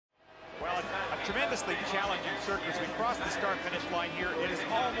Tremendously challenging circuit as we cross the start-finish line here. It is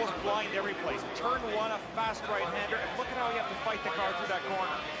almost blind every place. Turn one, a fast right-hander, and look at how you have to fight the car through that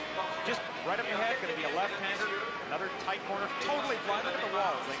corner. Just right up ahead, going to be a left-hander, another tight corner, totally blind. Look at the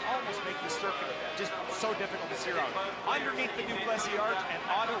walls. They almost make the circuit just so difficult to see around. Underneath the Duplessis Arch and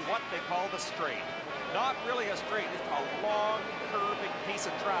onto what they call the straight. Not really a straight, just a long, curving piece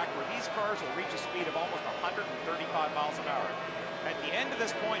of track where these cars will reach a speed of almost 135 miles an hour. At the end of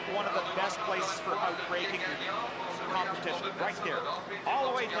this point, one of the best places for outbraking competition, right there. All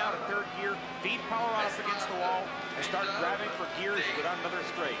the way down to third gear, feed power on up against the wall, and start grabbing for gears without another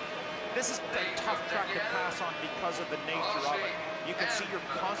straight. This is a tough track to pass on because of the nature of it. You can see you're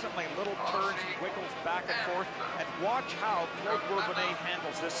constantly little turns and wiggles back and forth. And watch how Claude Bourbonnais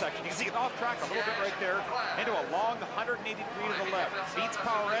handles this section. You can see it off track a little bit right there, into a long 180 degree to the left. Feeds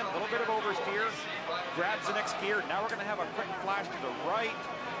power in, a little bit of oversteer, grabs the next gear. Now we're going to have a quick flash to the right,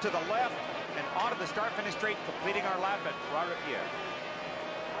 to the left, and onto the start-finish straight, completing our lap at Trois-Rivières.